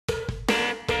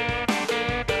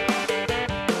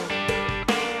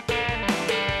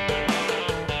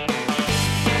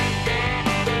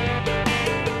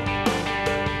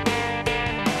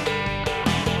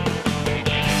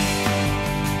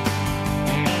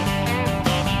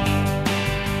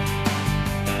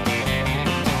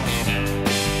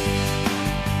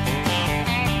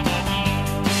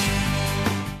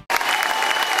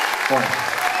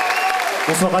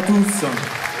Bonsoir à tous.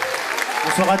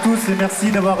 Bonsoir à tous et merci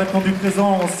d'avoir répondu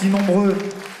présent si nombreux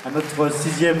à notre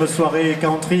 6e soirée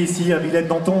country ici à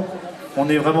Villette-Danton. On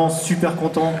est vraiment super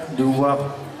contents de vous voir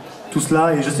tout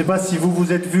cela et je ne sais pas si vous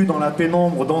vous êtes vus dans la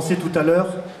pénombre danser tout à l'heure.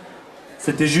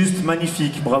 C'était juste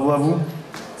magnifique, bravo à vous,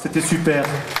 c'était super.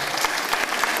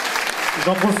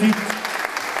 J'en profite.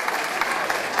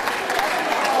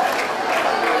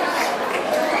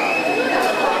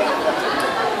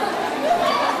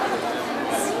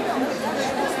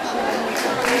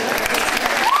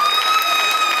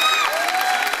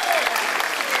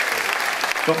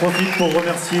 J'en profite pour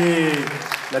remercier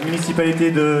la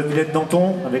municipalité de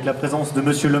Villette-Danton avec la présence de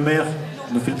Monsieur le maire,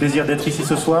 qui nous fait le plaisir d'être ici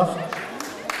ce soir.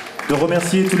 De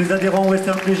remercier tous les adhérents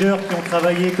Western Pleasure qui ont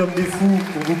travaillé comme des fous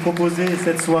pour vous proposer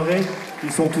cette soirée.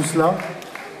 Ils sont tous là.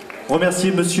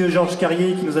 Remercier Monsieur Georges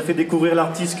Carrier qui nous a fait découvrir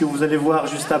l'artiste que vous allez voir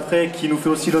juste après, qui nous fait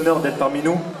aussi l'honneur d'être parmi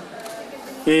nous.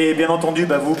 Et bien entendu,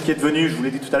 vous qui êtes venus, je vous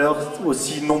l'ai dit tout à l'heure,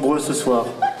 aussi nombreux ce soir.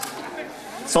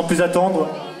 Sans plus attendre,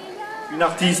 une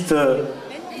artiste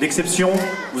d'exception,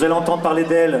 vous allez entendre parler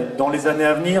d'elle dans les années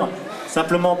à venir,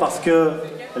 simplement parce qu'elle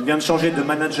vient de changer de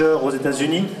manager aux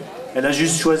États-Unis. Elle a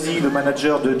juste choisi le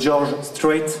manager de George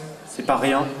Strait, c'est pas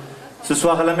rien. Ce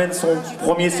soir, elle amène son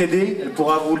premier CD, elle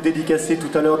pourra vous le dédicacer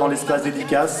tout à l'heure dans l'espace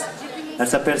dédicace. Elle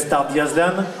s'appelle Stardy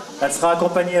Azlan. Elle sera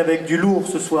accompagnée avec du lourd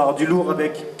ce soir, du lourd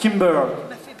avec Kimber.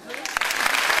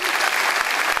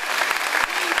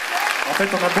 En fait,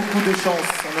 on a beaucoup de chance,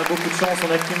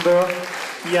 on a Kimber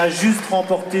qui a juste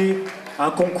remporté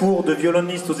un concours de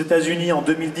violoniste aux États-Unis en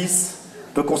 2010.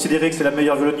 On peut considérer que c'est la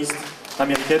meilleure violoniste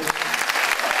américaine.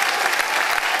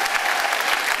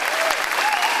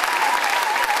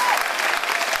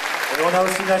 Et on a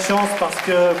aussi de la chance parce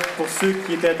que pour ceux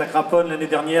qui étaient à Craponne l'année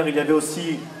dernière, il y avait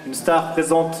aussi une star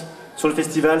présente sur le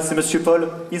festival, c'est Monsieur Paul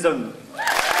Izon.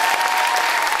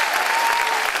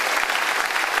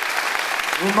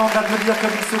 Je vous demande d'applaudir comme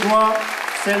il se doit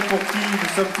celle pour qui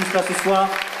nous sommes tous là ce soir,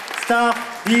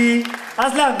 Stardy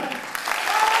Azlan.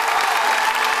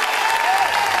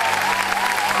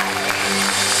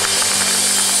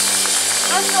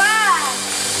 Bonsoir.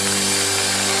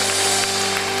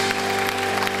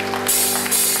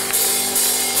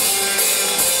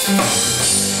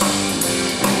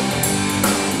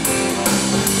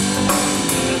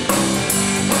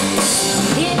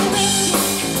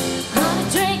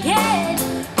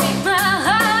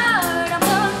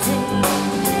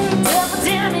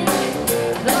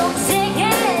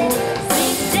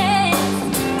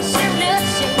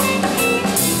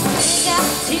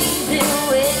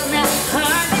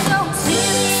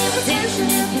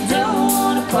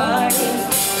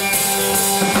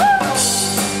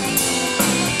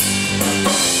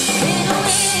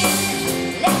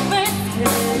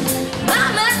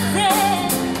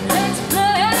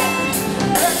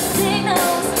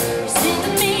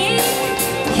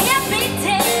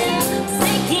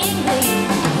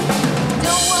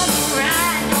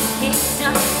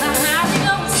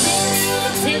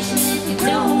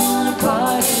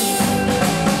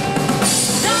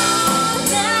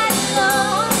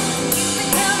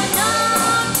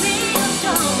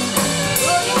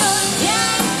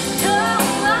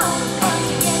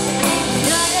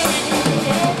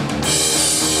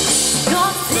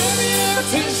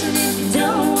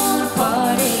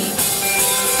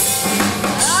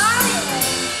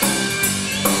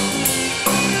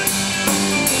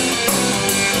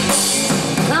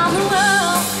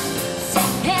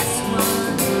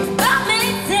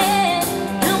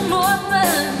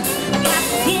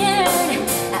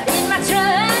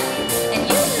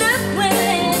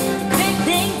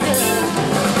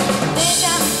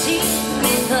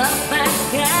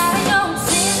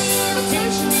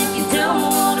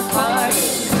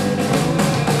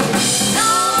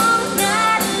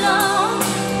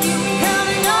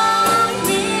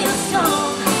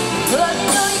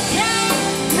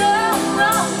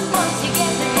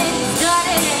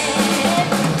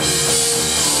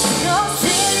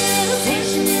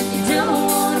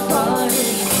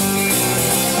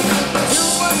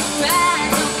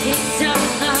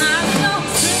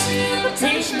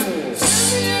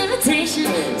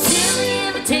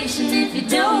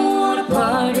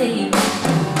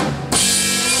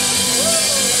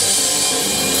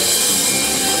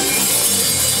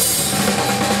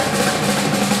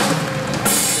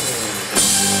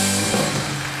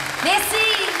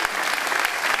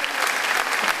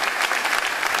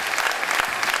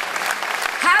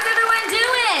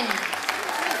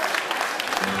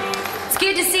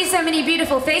 So many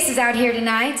beautiful faces out here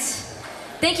tonight.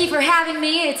 Thank you for having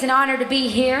me. It's an honor to be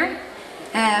here.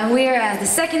 We're the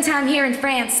second time here in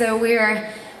France, so we're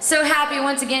So happy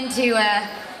once again to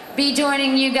be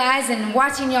joining you guys and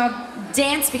watching y'all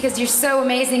dance because you're so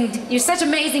amazing. You're such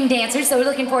amazing dancers, so we're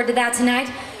looking forward to that tonight.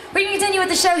 We're going to continue with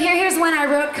the show here. Here's one I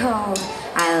wrote called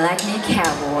I Like Me a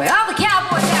Cowboy. All the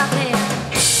cowboys out there.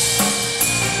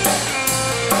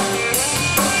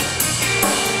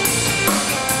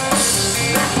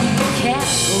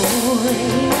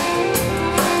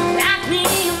 Like me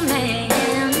a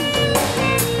man,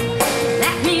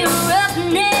 like me a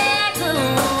roughneck,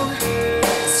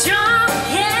 strong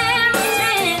hand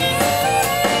strength,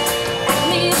 like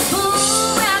me a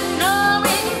fool out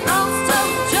knowing also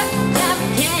just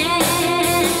cowboy,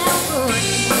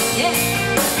 yeah,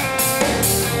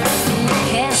 like me a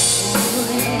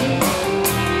cowboy,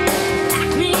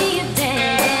 like me a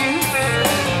dance,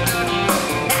 like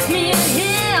me a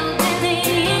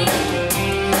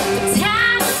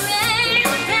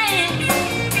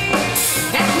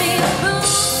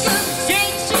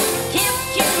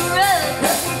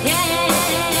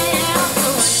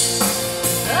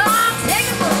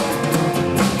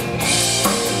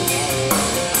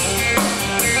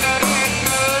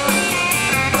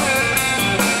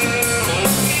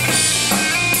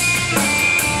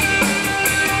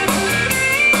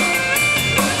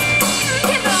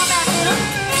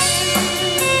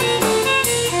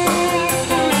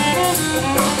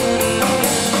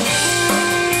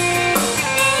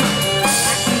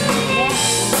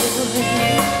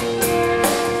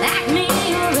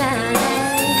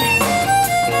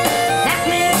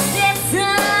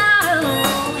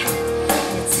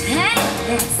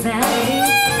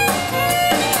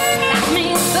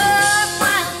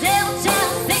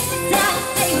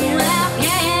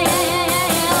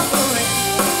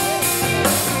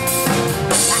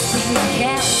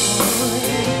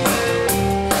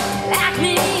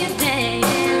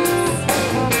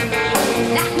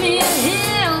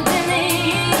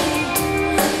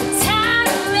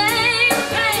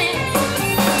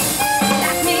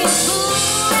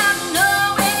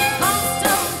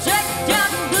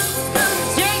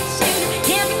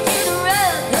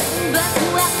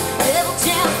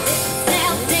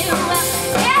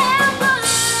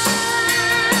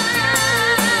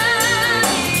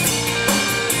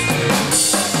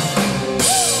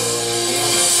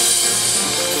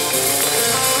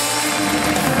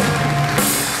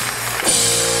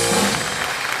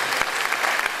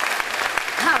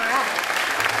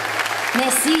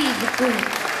Merci beaucoup.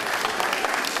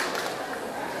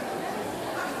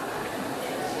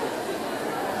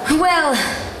 Well,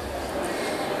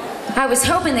 I was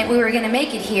hoping that we were going to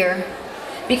make it here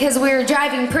because we were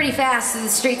driving pretty fast through the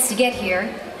streets to get here.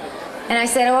 And I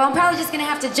said, oh, well, I'm probably just going to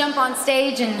have to jump on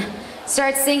stage and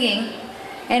start singing.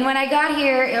 And when I got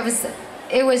here, it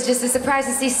was just a surprise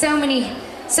to see so many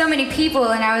people,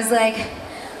 and I was like,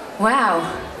 wow.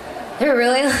 There are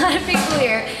really a lot of people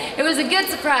here. It was a good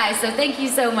surprise, so thank you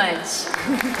so much.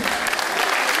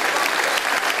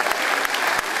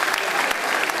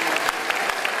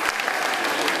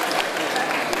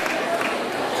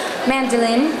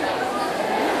 Mandolin.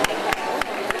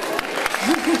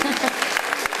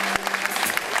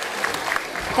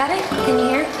 Got it? Can you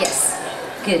hear? Yes.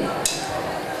 Good.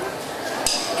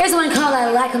 Here's one called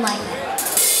I Like 'Em Like That.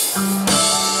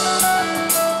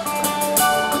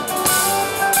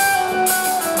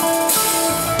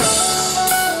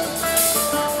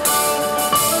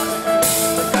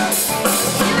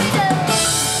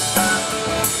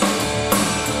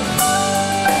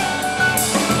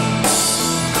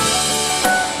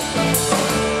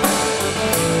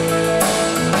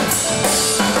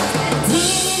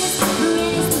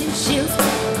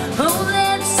 Oh,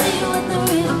 let's see what the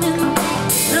rhythm.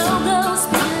 Don't go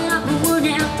spinning up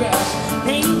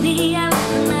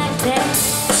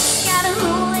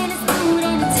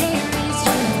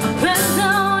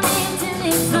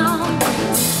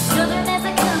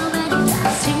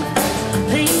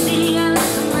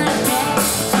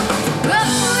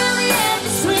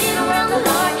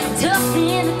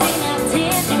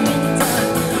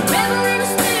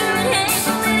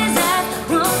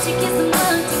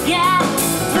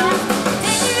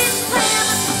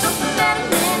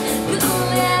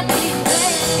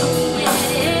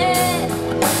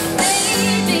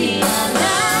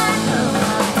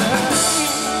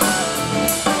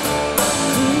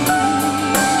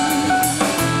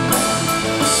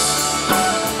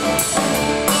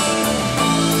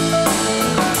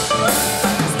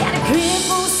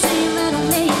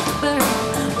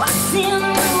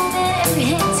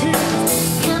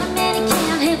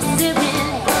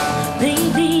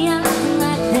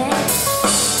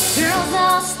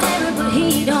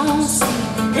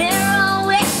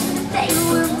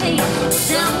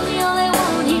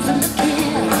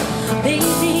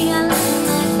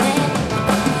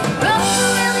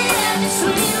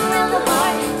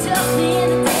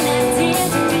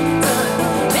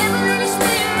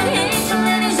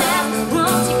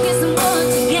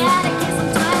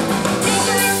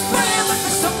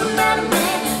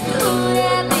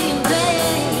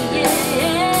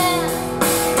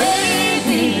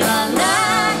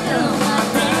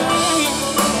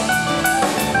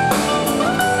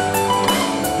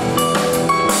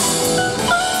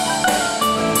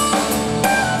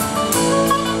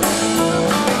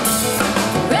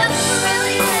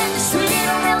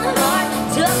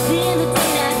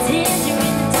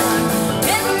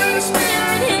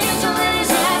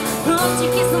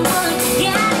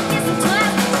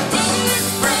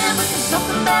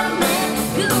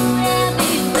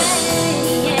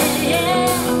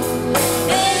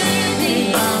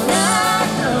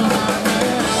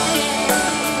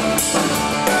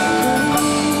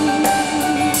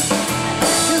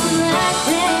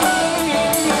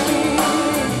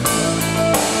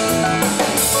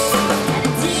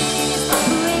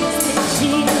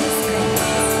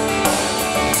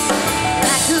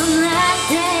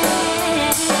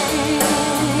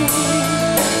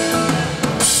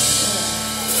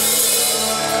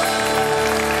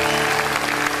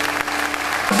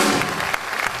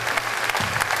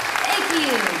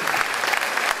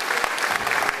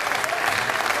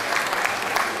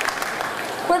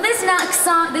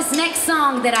this next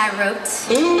song that I wrote. It's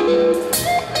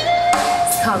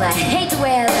called I Hate the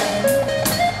Way I Love.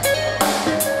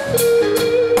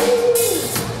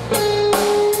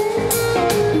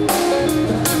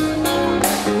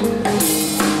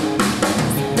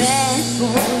 Bad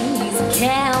boy, he's a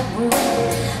cowboy.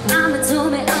 Mama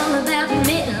told me all about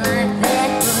men like that,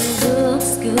 but it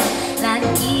looks good like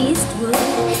Eastwood.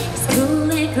 He's cool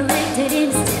and collected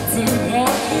in his Stetson hat.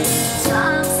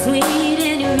 Talks sweet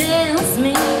and he melts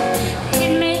me.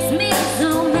 It makes me so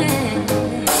mad.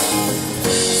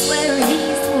 Swear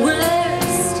he's the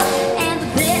worst and the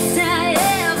best I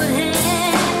ever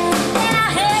had. And I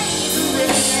hate the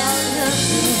way I love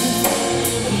him.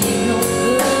 He ain't no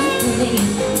good for me.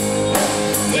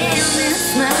 Damn that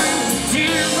smile,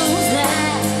 damn those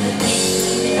eyes.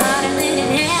 Makes me harder than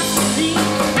it has to be.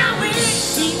 I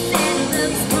wish he said he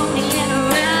loves his pony and a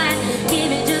ride. Give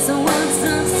me just one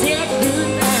sunset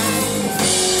goodbye.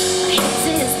 My head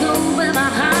says go, but my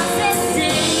heart says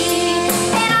stay.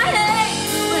 And I hate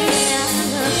the way I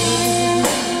love him.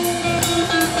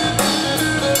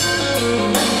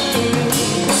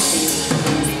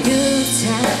 Good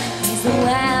time, he's a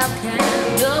wild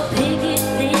kind. Go picket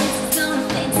fence, he's gonna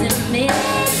fence him in.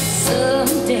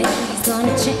 Someday he's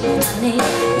gonna change my name.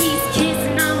 He's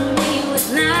kissing on me with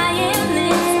lying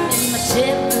lips. In my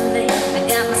Chevrolet, I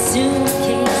got my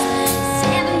suitcase,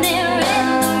 standing there in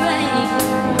the rain.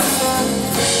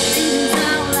 This is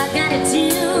all I gotta do,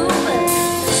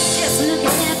 just look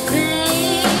at that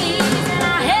place. And I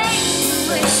hate the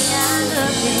way I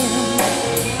love him.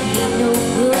 He ain't no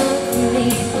good for me.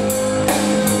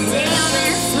 Damn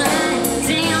that smile,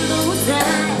 damn those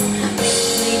eyes.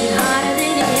 Makes me harder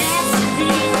than it has to be.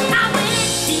 I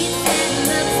wish he said he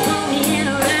loves his pony and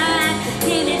a ride.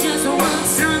 Give me just one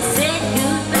sunset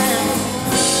goodbye.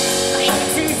 My head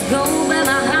says go, but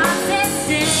my heart says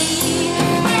stay.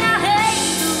 And I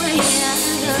hate the way I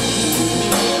love him.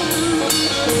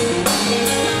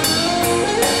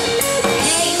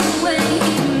 Hate the way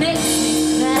he makes me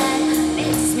cry,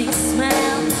 makes me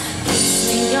smile, keeps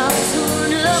me all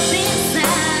torn up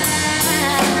inside.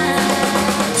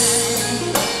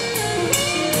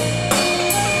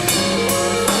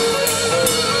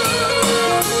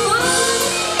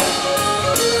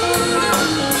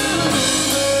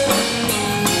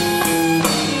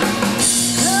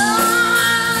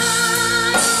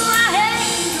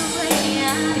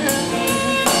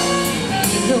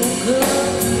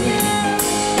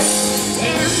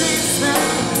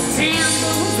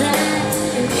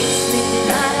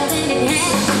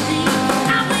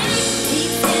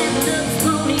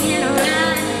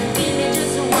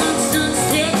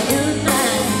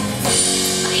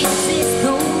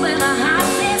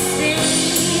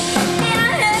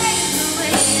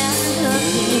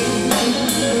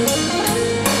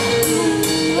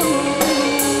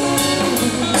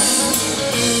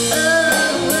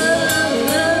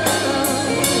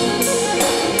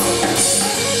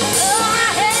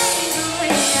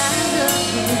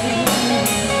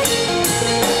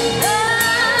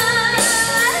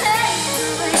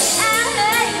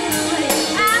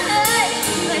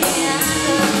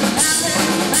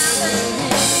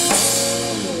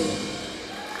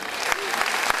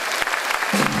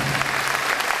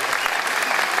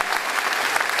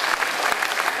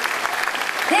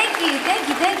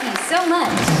 Thank you so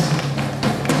much.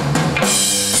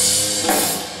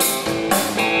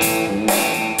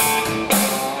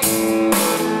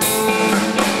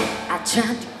 I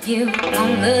tried to give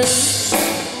on love,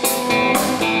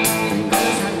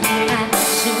 'cause I knew I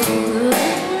should.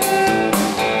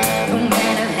 No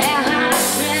matter how hard I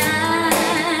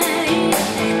tried,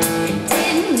 it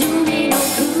didn't do me no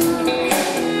good.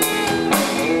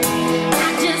 I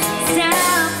just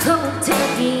stopped cold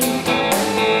turkey.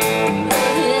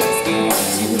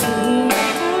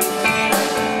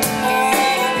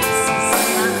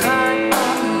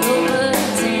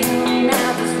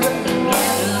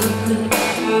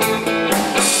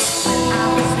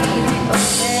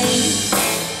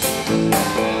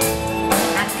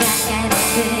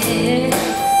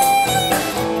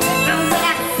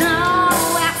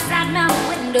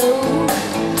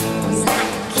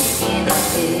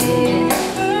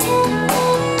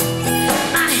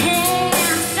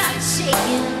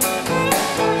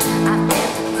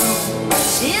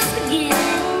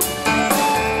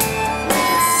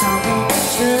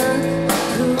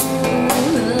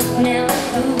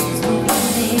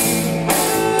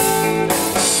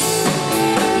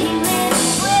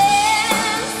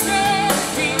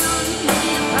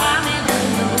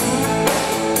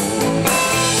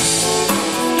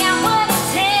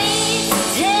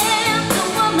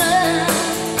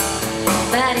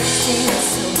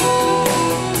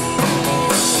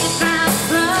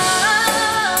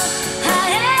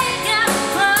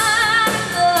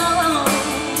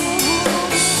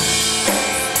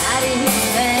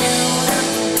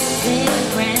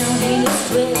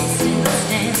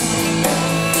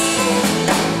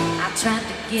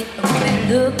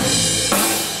 look.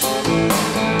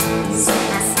 So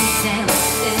I sit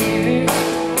downstairs,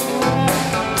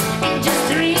 and just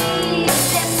 3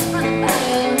 steps from the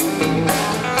bottom,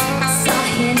 I saw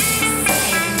him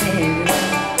standing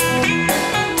there.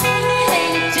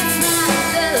 And it just not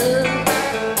love.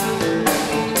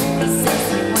 He says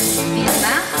he wants to be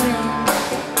my friend.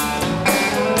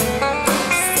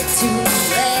 Said to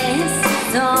glass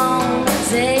on the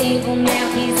table, now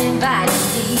he's invited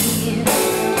me.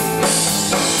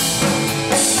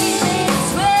 He lives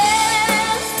 12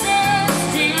 steps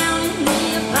down in the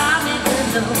apartment below.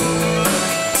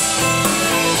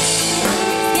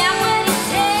 Got what it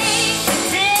takes to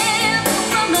tell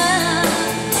a woman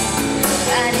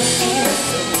right in his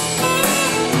soul.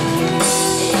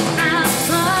 If I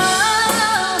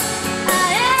fall, I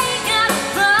ain't got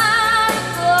far to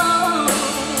go.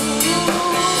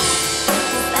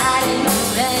 Sliding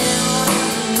around,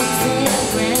 losing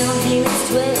ground, he was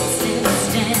 12 steps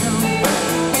down.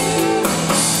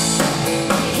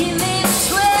 He lives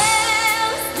 12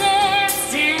 steps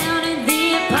down in the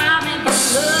apartment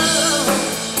below.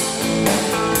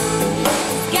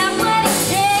 Got what it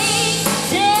takes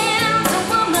to dance a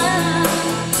woman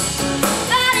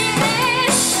right in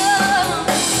his soul.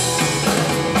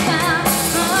 If I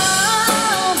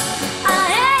fall, I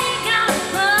ain't got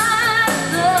far to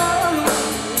go.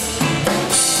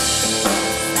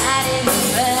 Sliding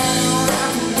around,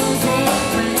 I'm losing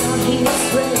ground, he's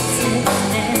 12 steps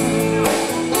down.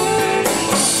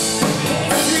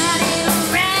 Sliding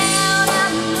around,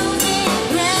 I'm losing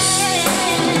ground,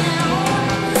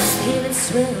 he lives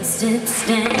 12 steps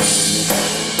down.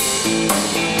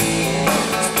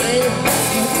 12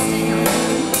 steps down.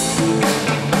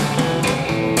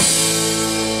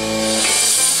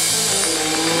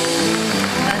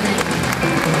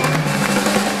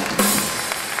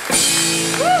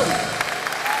 Woo!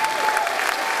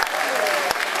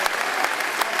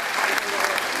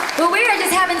 Well, we are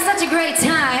just having such a great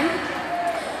time.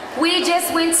 We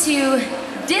just went to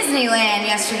Disneyland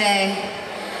yesterday.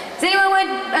 Has anyone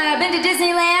been to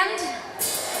Disneyland?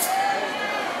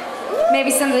 Maybe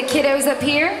some of the kiddos up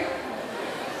here?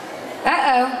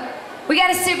 Uh-oh. We got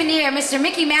a souvenir, Mr.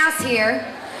 Mickey Mouse here.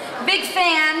 Big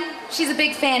fan. She's a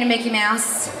big fan of Mickey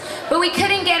Mouse. But we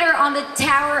couldn't get her on the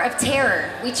Tower of Terror.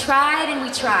 We tried and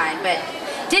we tried, but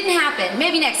didn't happen.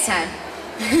 Maybe next time.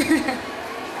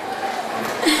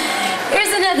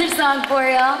 Here's another song for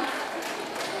y'all.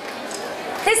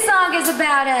 This song is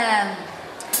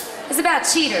about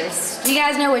cheaters. Do you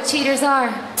guys know what cheaters are?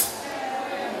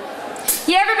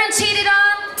 You ever been cheated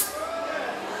on?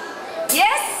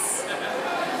 Yes?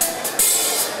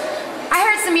 I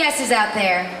heard some yeses out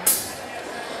there.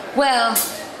 Well,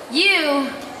 you,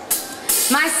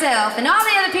 myself, and all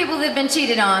the other people that have been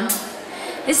cheated on,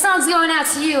 this song's going out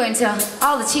to you and to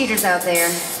all the cheaters out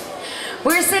there.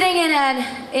 We were sitting in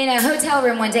a hotel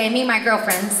room one day, me and my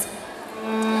girlfriends,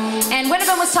 and one of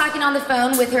them was talking on the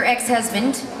phone with her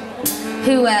ex-husband,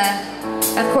 who,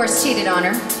 of course, cheated on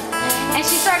her. And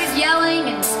she started yelling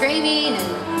and screaming,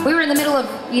 and we were in the middle of,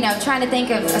 trying to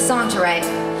think of a song to write.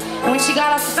 And when she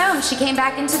got off the phone, she came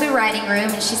back into the writing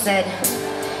room and she said,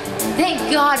 "Thank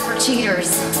God for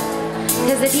cheaters,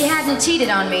 because if he hadn't cheated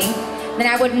on me, then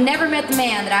I would have never met the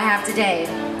man that I have today."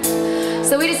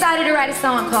 So we decided to write a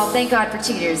song called Thank God for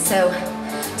Cheaters. So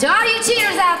to all you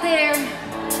cheaters out there,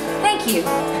 thank you.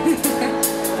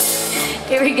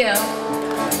 Here we go.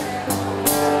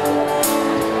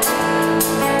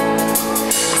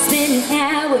 Spend an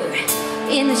hour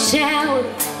in the shower,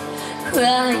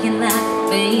 crying like a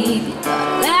baby.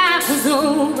 Thought life was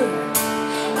over,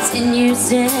 10 years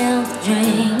down the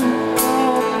drain.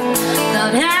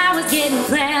 Thought I was getting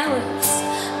flowers,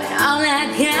 but all I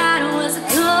got was a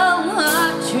cold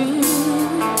hard truth.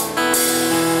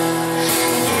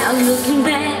 Now looking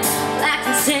back, all I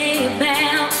can say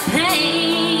about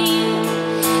pain,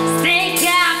 thank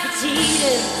God for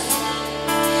cheaters,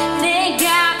 thank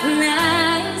God for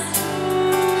lies,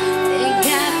 thank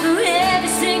God for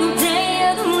every single day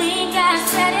of the week I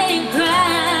sat and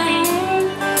cried.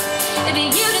 If you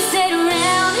just stayed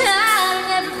around, I'd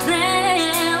never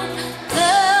found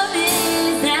love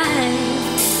is eyes.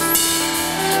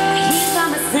 He's on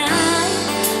my side,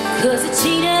 'cause the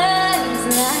cheaters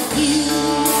like you.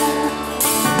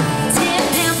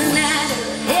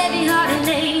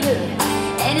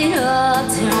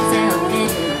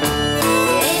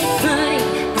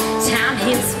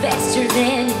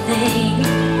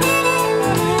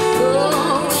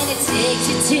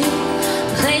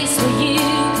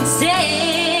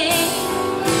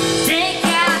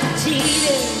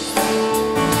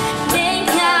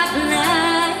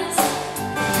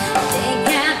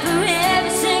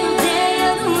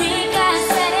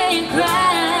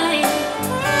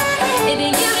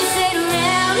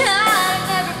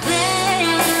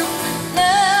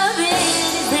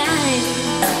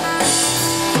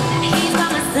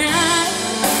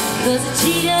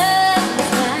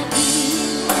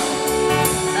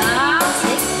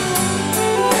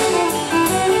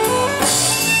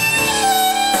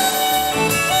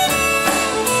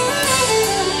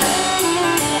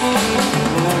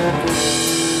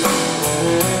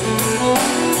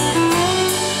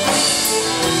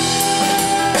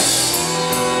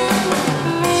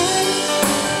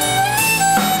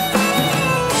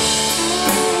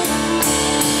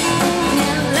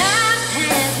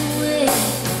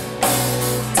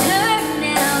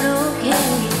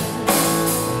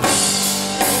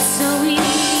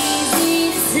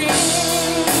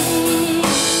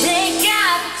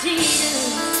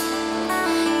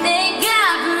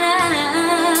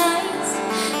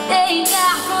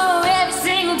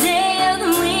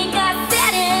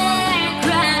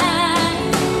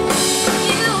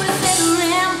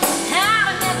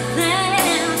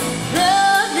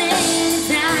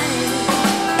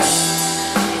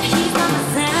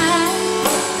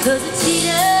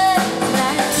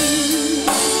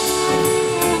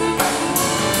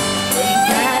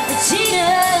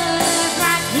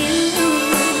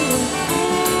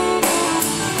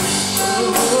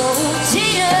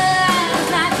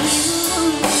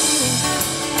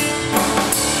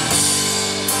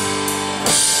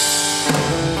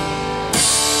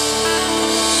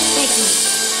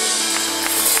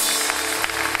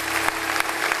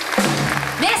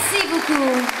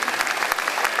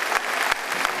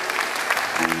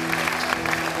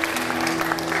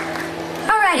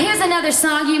 another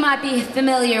song you might be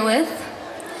familiar with.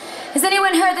 Has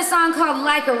anyone heard the song called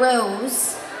Like a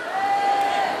Rose?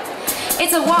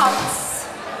 It's a waltz.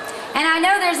 And I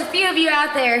know there's a few of you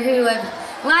out there who have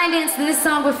line danced to this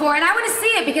song before, and I want to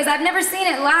see it because I've never seen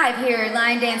it live here,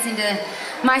 line dancing to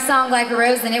my song Like a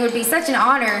Rose, and it would be such an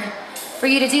honor for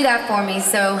you to do that for me.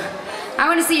 So I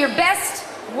want to see your best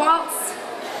waltz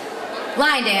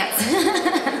line dance.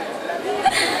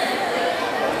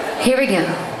 Here we go.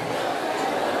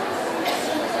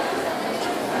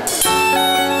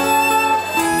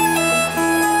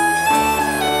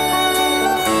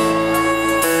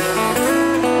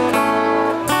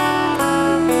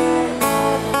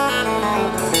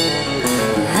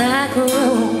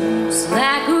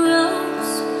 Like a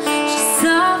rose, she's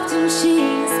soft and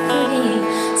she's pretty,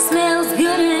 smells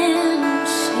good and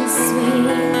she's sweet.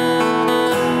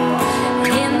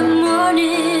 In the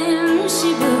morning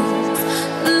she blooms,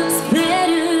 looks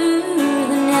better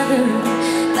than ever,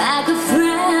 like a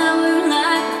flower,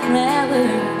 like a flower,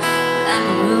 like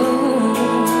a rose.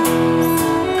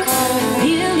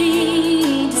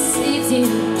 Beauty deceives you,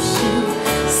 she'll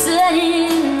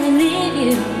suddenly leave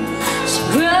you. She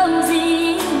grows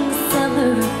in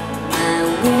summer, my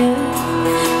winter,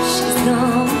 she's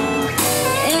gone.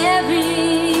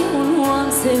 Everyone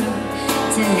wants her,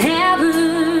 to have her,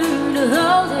 to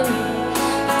hold her.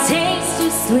 It takes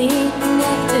just sweet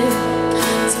nectar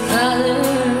to color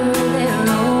their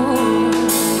own.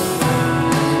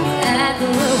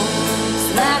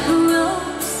 Like a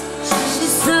rose,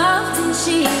 she's soft and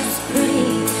she's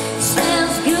pretty,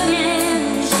 smells good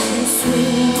and she's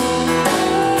sweet.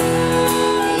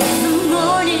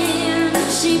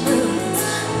 She blooms,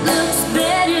 looks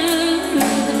better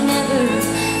than ever,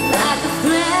 like a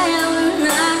flower,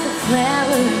 like a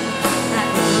flower,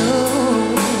 like a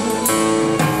rose.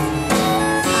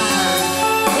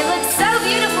 It looks so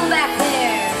beautiful back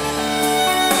there.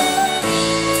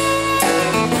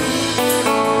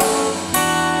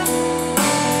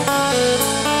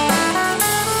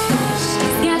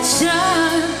 She's got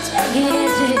sharp, jagged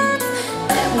edges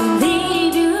that will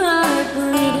leave your heart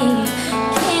bleeding.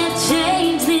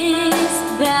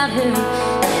 About her,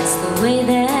 it's the way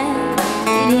that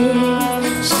it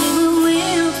is. She will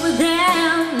wilt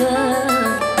without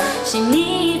love. She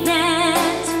needs that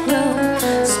to grow.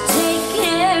 So take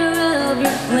care of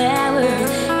your flower.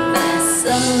 By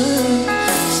summer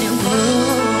she'll grow.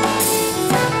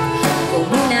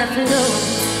 Una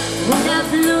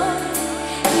flor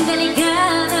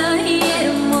delicada y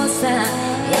hermosa,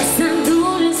 es tan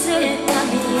dulce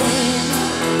también.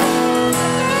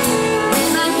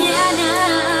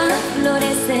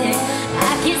 Florece,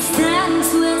 aquí está en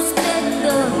su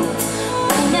esplendor.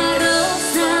 Una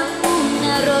rosa,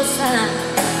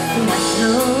 una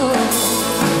flor.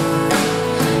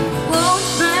 Won't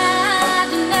find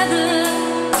another,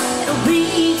 it'll be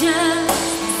just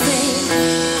the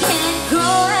same. Can't go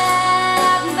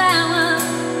out and buy one,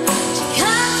 she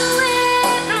comes away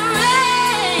from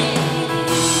rain.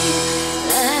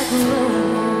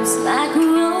 Like a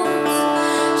rose,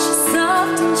 she's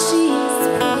soft and she's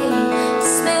pretty.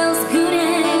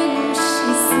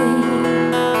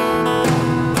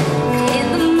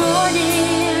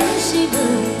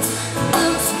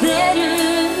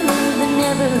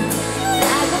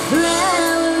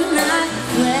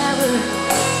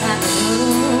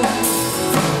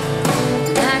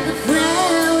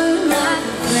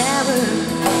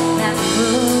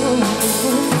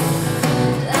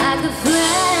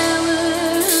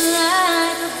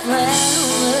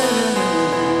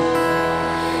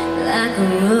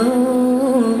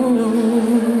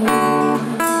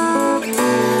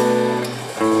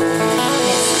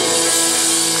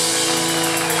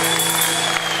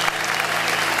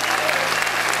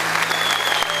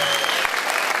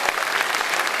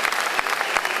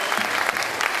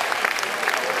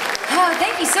 Oh,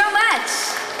 thank you so much.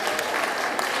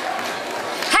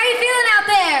 How you feeling out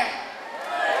there?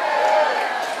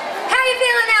 How you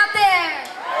feeling out there?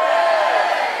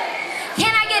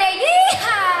 Can I get a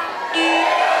yeehaw?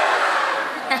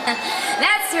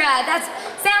 That's right. That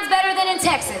sounds better than in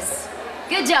Texas.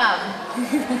 Good job.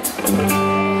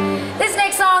 This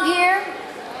next song here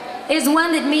is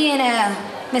one that me and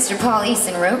Mr. Paul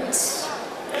Eason wrote.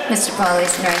 Mr. Paul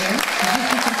Eason right here.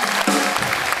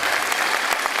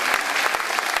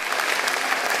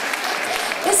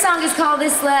 This song is called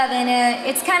This Love, and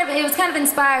it was kind of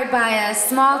inspired by a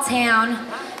small town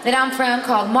that I'm from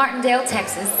called Martindale,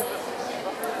 Texas.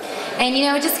 And you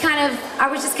know, I was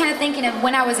just kind of thinking of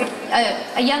when I was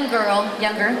a younger,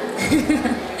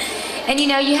 and you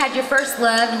know, you had your first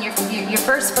love and your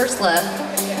first love,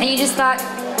 and you just thought,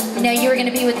 you know, you were going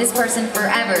to be with this person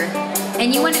forever.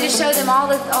 and you wanted to show them all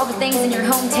the things in your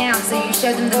hometown, so you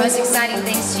showed them the most exciting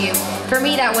things to you. For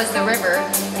me, that was the river,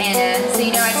 and so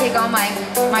you know, I take all my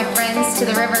friends to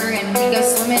the river, and we go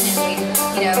swimming, and we,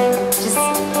 you know, just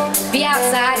be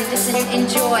outside and just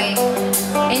enjoy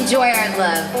our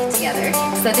love together.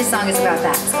 So this song is about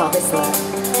that. It's called This Love.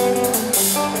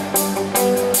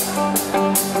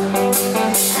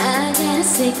 I got a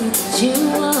secret that you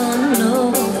wanna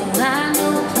know. I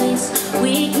know a place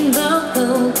we can both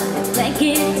go.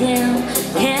 Blanket down,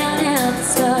 count out the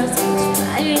stars,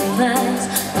 fireflies,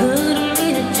 put them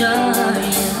in a jar,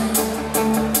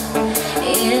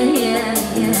 yeah, yeah,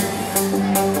 yeah.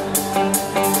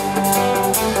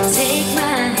 Take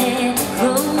my hand,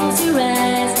 close your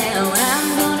eyes. Now I'm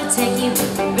gonna take you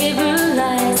where the river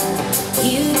lies.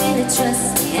 You really trust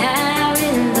me, I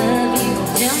really love you.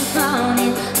 Jump on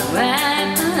it, I'm right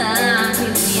behind you,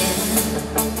 yeah.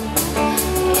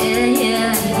 Yeah,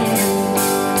 yeah, yeah.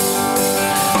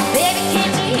 Baby,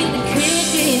 can't you hear the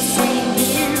crickets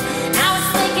singing? I was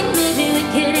thinking maybe we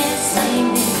could have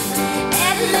singing.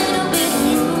 Add a little bit of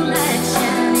moonlight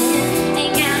shining.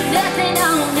 Ain't got nothing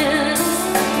on us.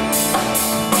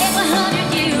 There's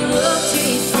 100-year-old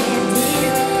tree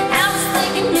standing. I was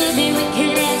thinking maybe we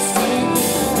could have singing.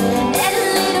 Add a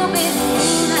little bit of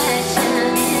moonlight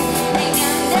shining. Ain't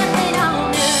got nothing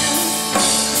on us.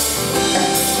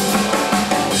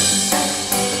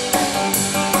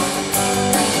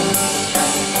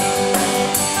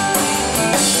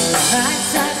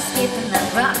 Hearts are skipping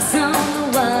like rocks on the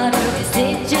water. Is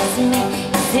it just me?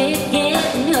 Is it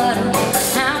getting harder?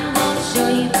 I'm gonna show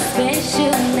you a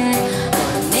special night.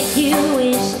 Gonna make you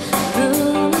wish the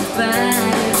room was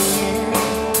brighter.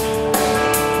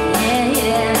 Yeah,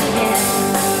 yeah, yeah.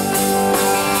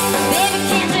 Baby,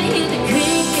 can't you hear the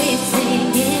crickets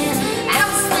singing? I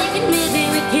was thinking maybe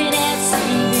we could have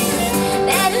singing.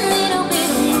 That little bit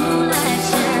of moonlight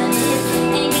shining.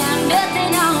 Ain't got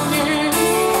nothing on us.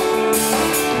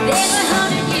 There's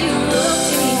 100-year-old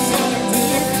tree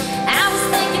standing. I was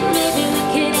thinking maybe we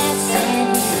could have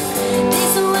singing.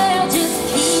 This world just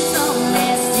keeps on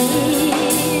lasting.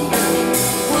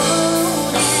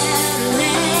 Won't outlast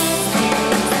it.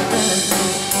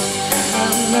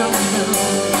 No, no, no.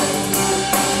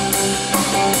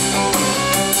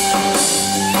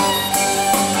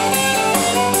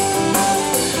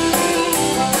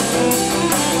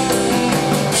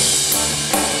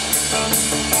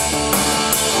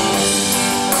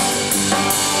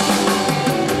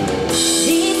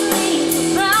 These leaves will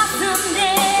fall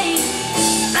someday.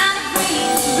 Find a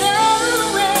breeze to blow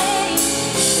away.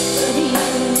 But you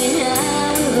and I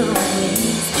will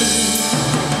always be.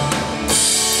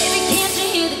 Baby, can't you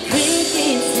hear the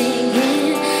crickets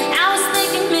singing? I was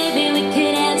thinking maybe we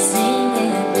could have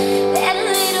singing. That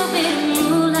little bit of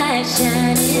moonlight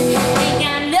shining. Ain't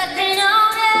got nothing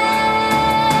on us.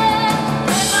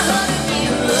 There's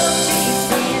 100-year-old tree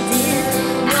standing.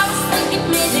 I was thinking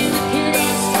maybe we could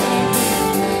have singing.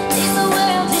 This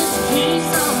world just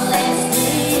keeps on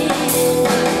lasting.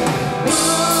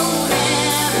 Won't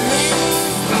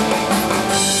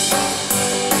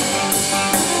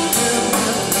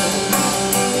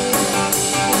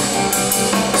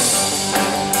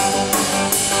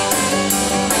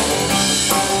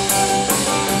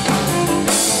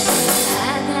I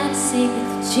got a secret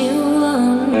that you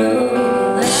wanna know.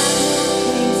 I know a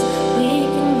place we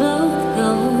can both go.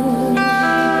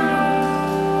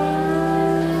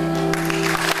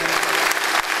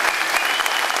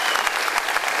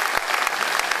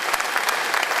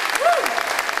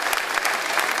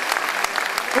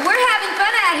 But we're having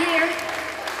fun out here.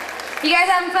 You guys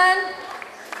having fun?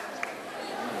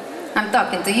 I'm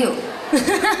talking to you.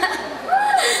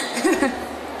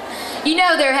 You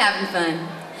know they're having fun.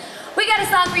 We got a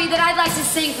song for you that I'd like to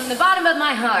sing from the bottom of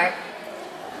my heart.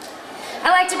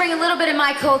 I like to bring a little bit of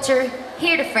my culture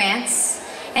here to France.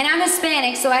 And I'm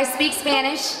Hispanic, so I speak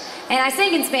Spanish, and I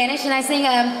sing in Spanish, and I sing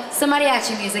some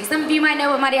mariachi music. Some of you might know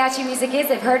what mariachi music is.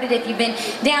 They've heard it if you've been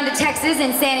down to Texas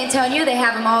and San Antonio. They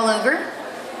have them all over.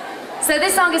 So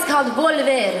this song is called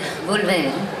Volver,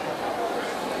 Volver.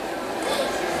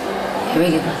 Here we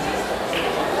go.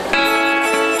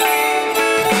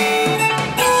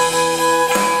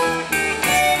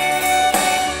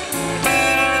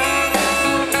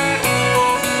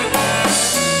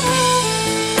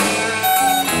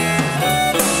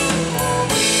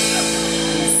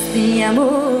 Este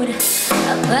amor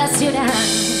apasionado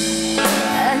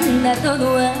anda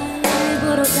todo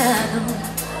alborotado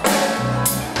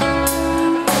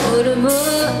por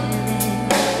volver.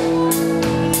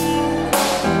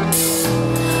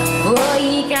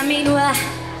 Voy camino a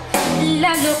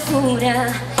la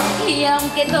locura y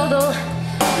aunque todo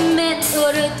me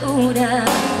tortura.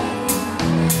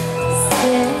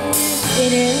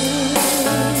 Seré.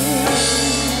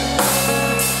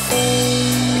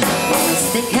 Nos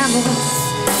dejamos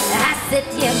hace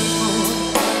tiempo,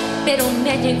 pero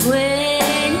me llegó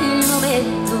el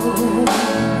momento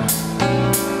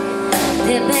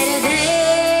de perder.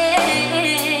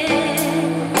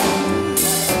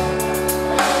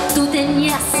 Tú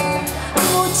tenías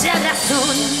mucha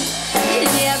razón,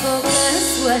 le hago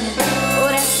caso al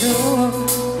corazón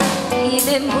y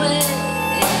me muero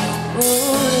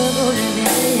por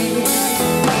volver.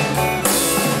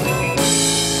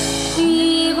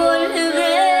 Y volver,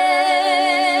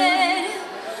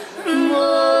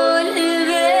 volver,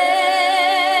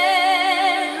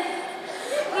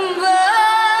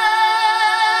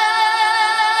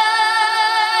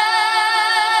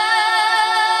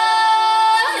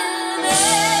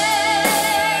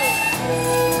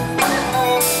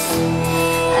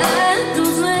 a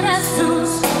tus brazos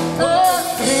otra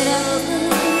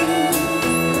vez.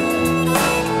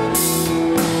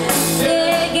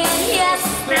 Llegué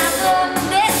hasta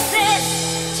donde estés,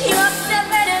 yo sé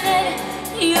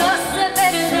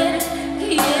perder,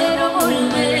 quiero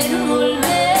volver,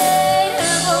 volver,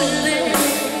 volver.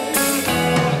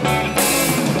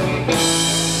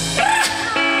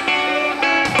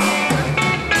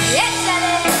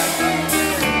 ¡Échale!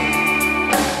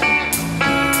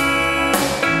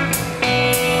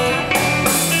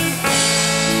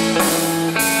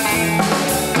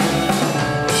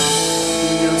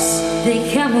 Nos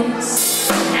dejamos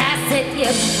hace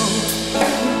tiempo,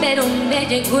 pero me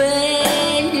llegó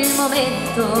el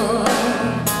momento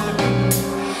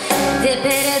de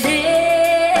perder.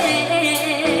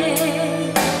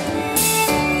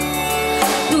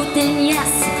 Tú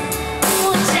tenías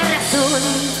mucha razón,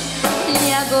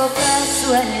 le hago caso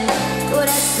al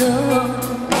corazón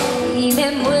y me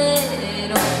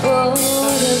muero por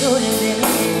volver.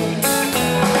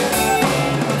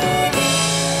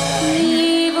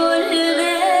 Y volver.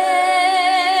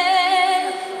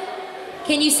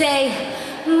 Can you say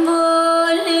volver?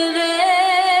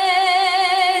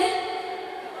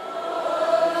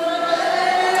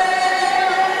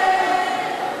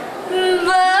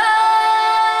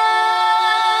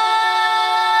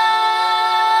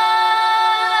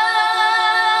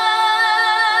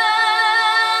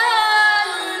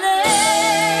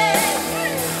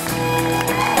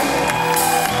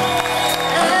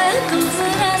 A tus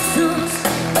brazos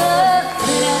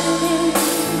otra vez.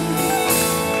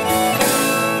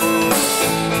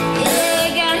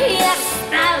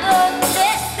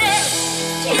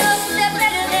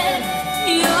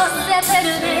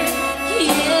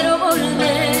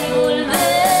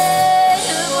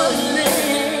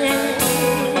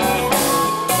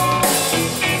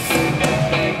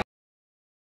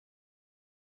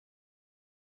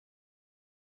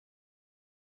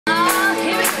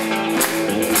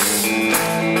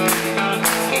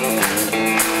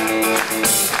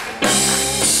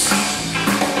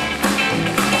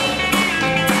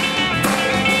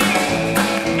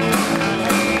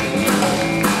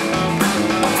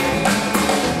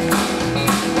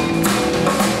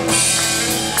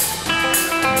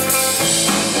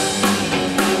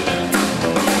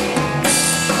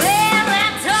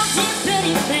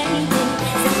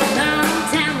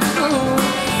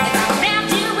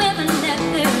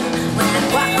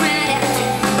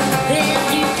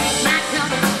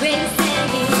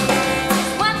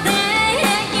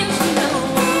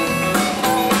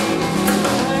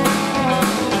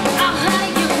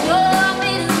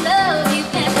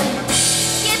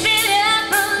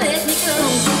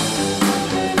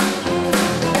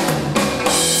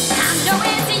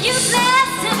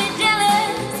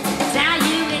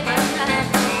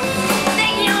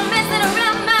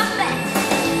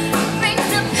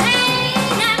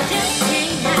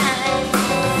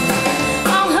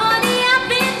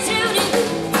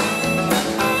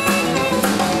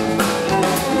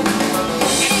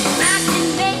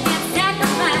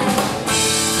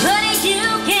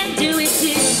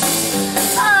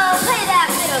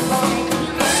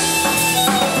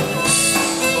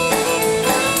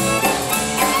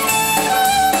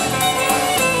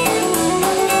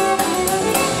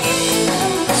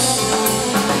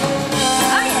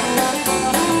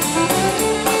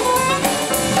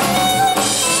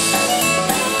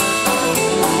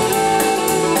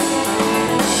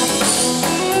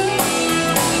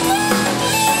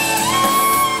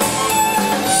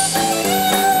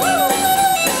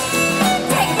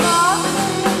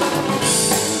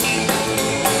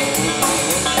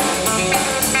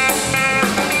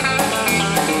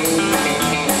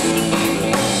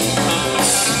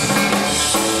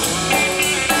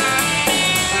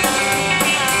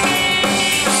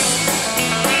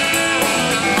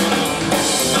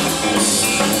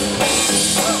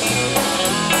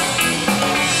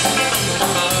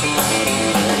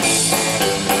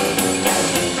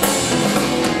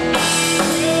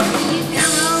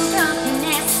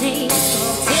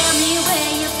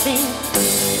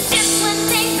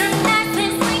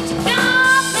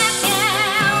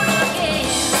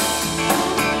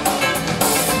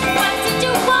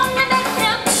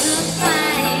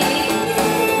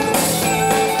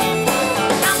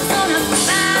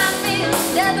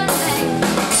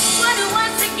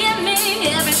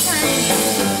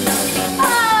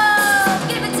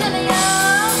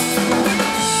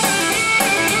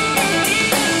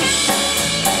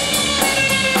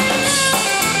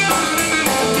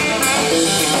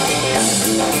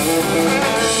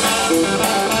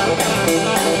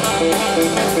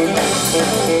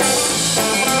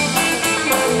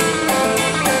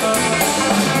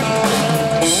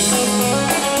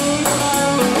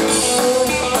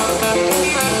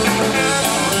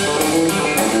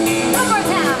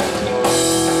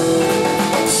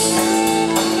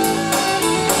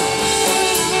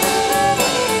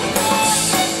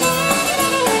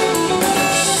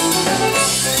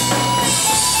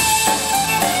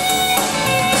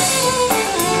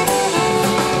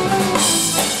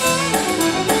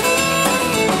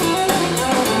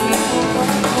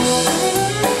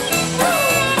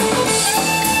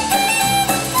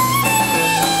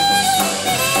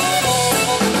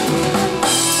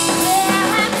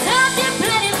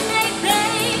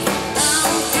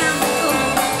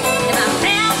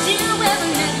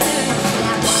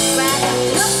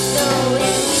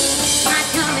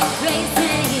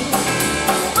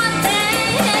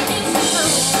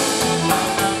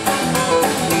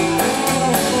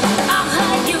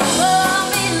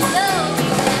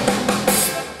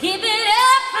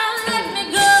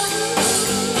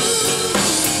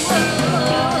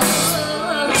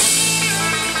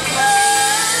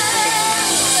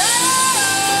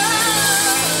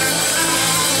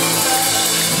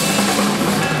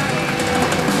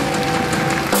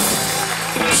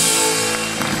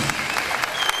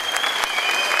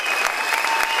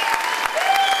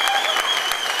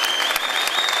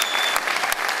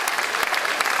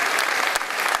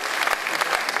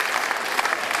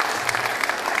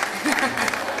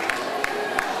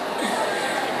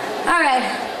 All right.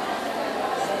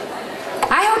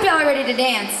 I hope y'all are ready to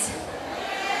dance.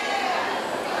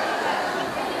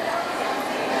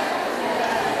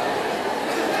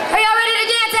 Are y'all ready to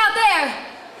dance out there?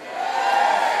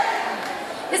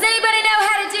 Does anybody know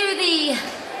how to do the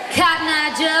Cotton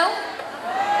Eye Joe?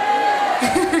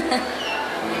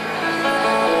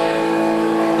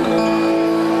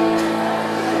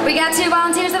 We got 2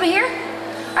 volunteers over here?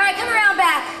 All right, come around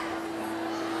back.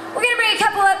 We're gonna bring a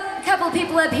couple of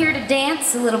people up here to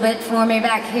dance a little bit for me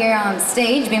back here on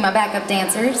stage, be my backup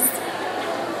dancers.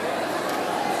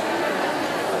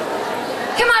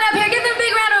 Come on up here, give them a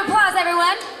big round of applause,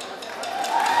 everyone.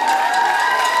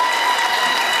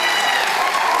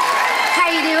 How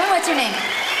you doing? What's your name?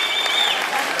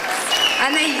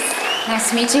 Anaïs. Nice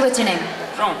to meet you. What's your name?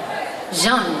 Jean.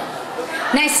 Jean.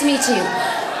 Nice to meet you.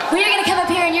 Well, you're gonna come up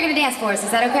here and you're gonna dance for us.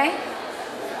 Is that okay?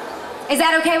 Is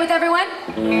that okay with everyone?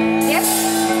 Yes?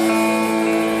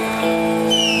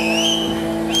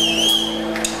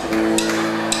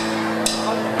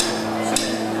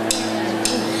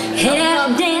 Head out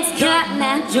and dance, Cotton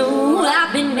Eye Joe.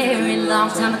 I've been married a long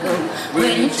time ago.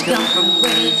 Where did you come from?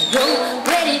 Where did you go?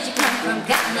 Where did you come from,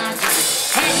 Cotton Eye Joe?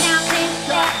 Head out and dance,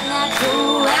 Cotton Eye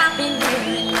Joe. I've been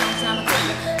married a long time ago.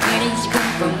 Where did you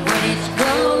come from? Where did you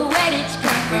go? Where did you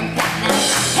come from, Cotton Eye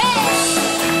Joe? Hey!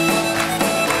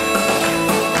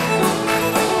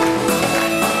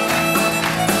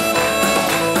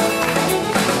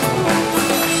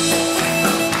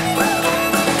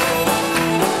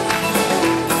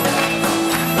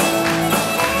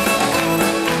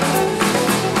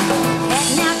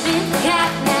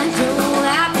 Cotton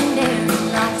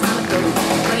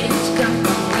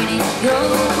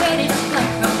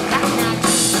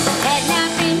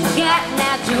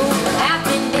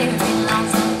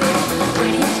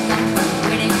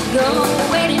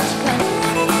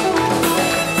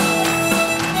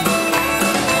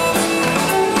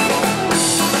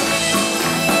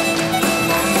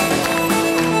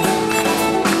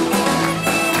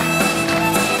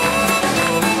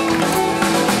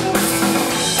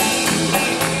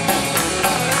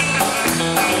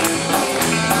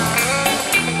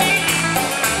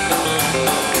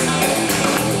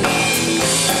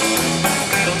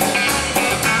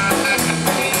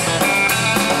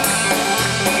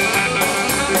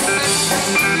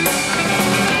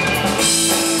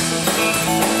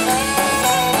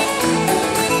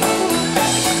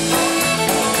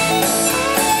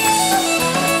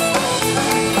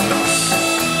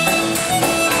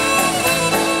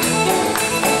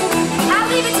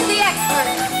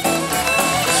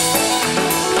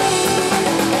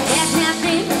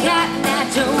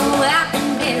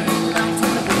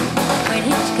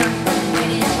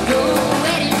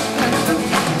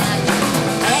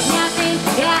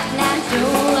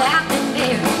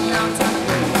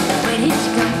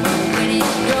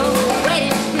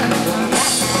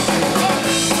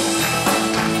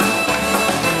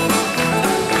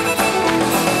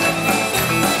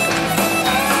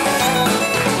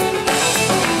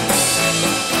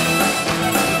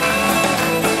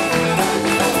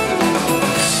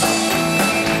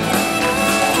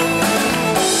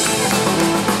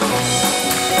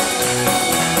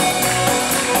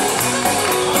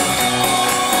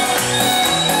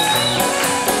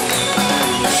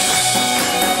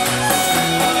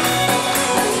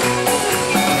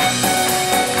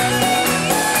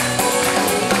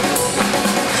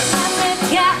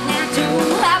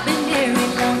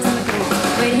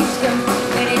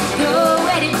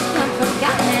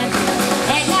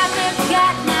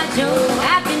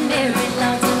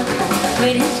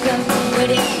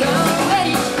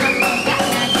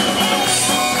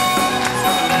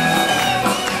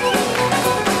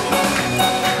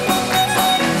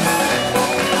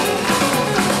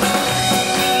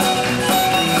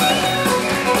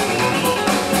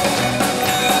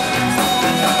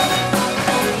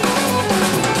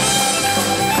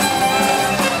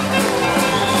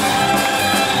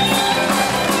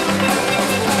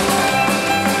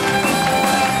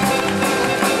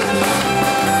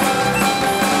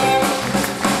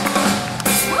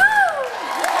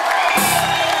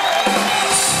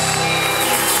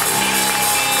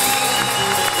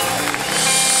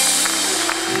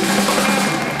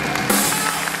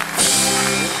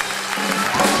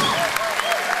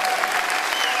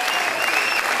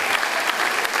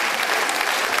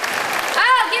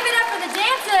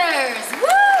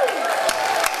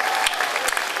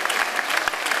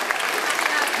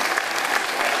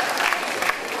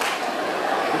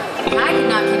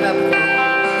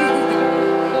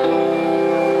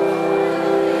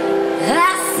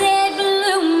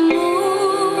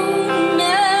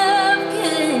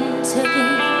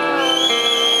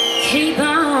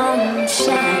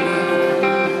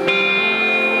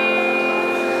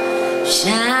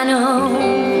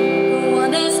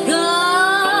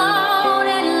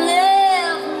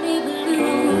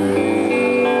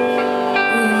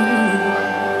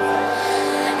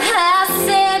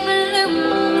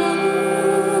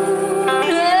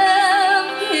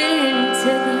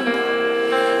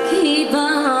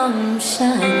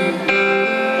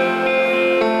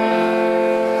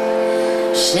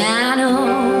Shine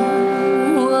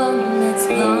on one that's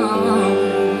gone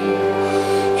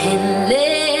and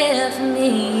left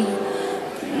me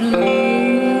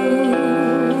blue.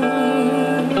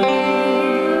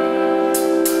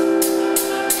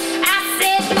 I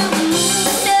said blue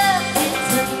moon up to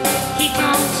keep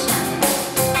on shining.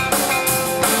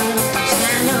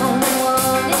 Shine on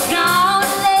one that's gone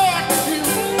and left me blue.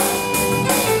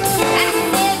 I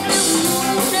said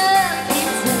blue moon up to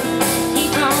keep on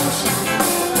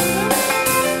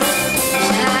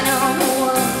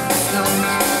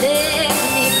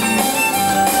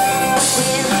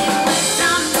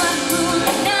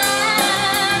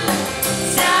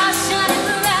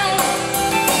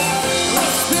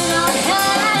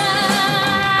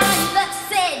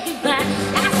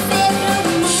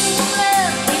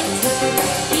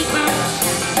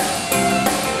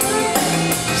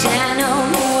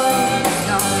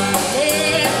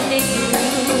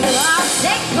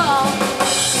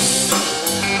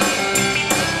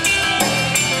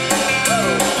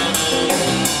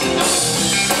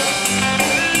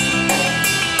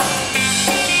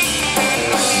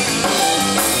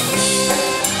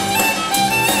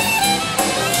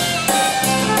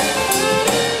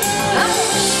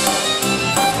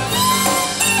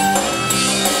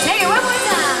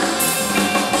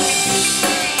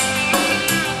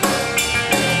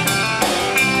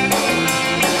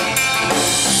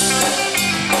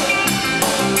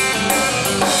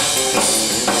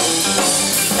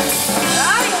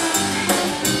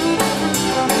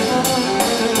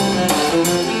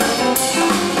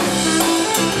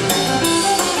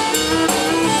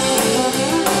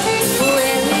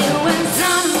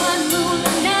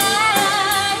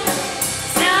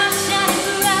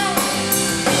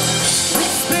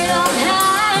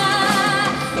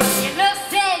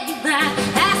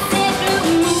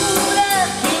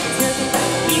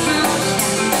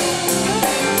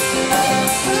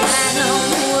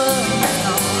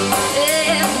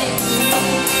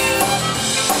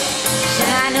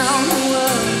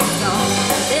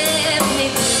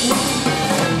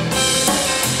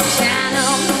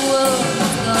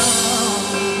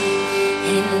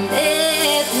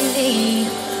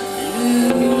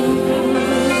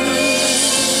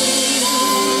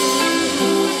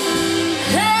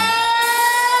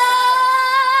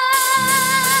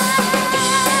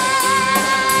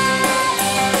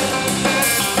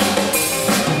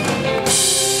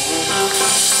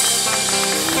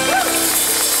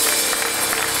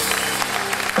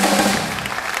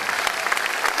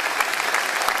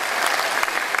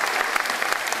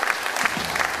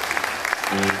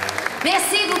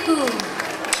Merci beaucoup.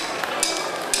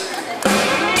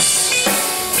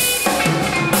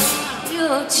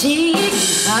 Your cheek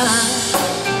high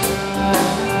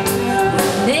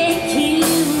will make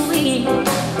you weep.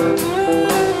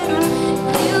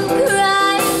 You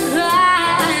cry,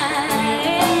 cry,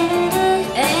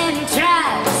 and try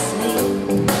to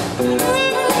sleep,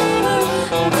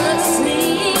 but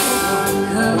sleep won't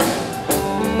come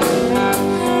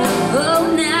the whole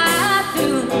night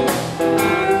through.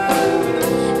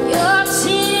 Your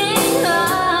cheek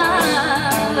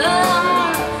high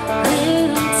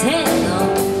will tell on.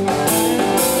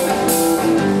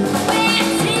 When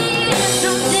tears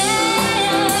come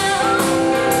down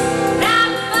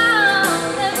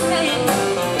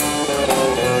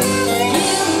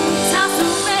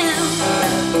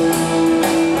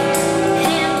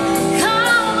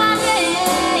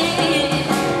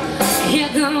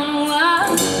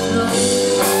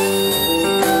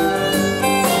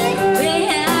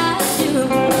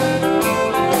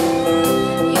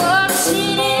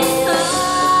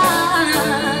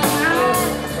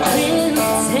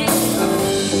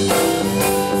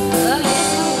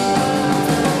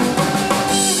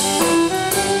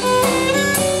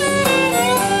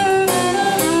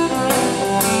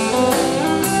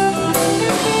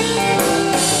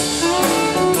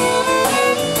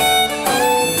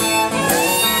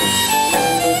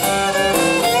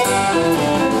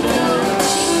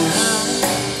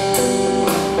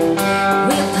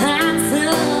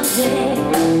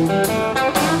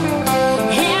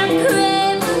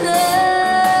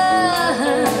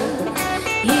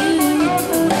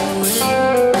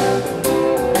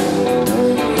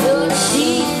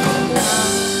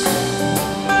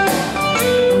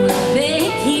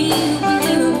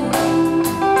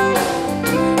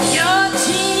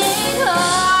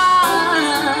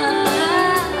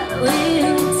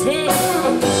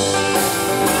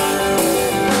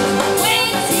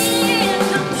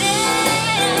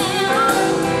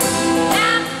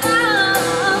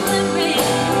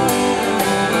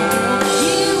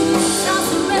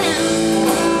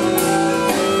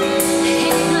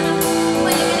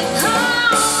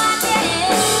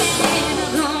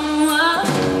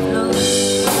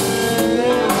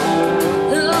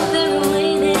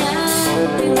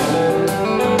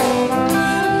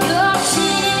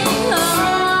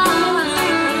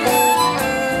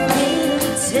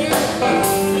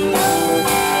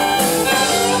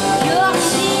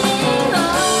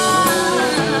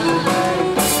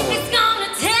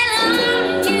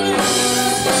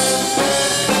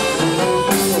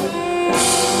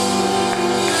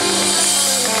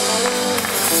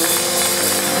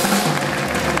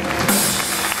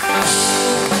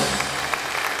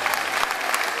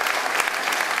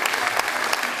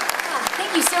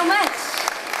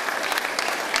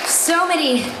So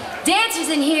many dancers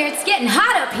in here, it's getting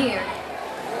hot up here.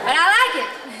 But I like it.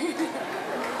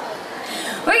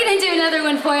 We're gonna do another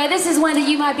one for you. This is one that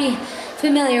you might be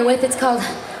familiar with. It's called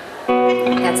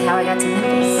That's How I Got to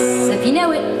Memphis. So if you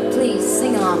know it, please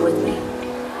sing along with me.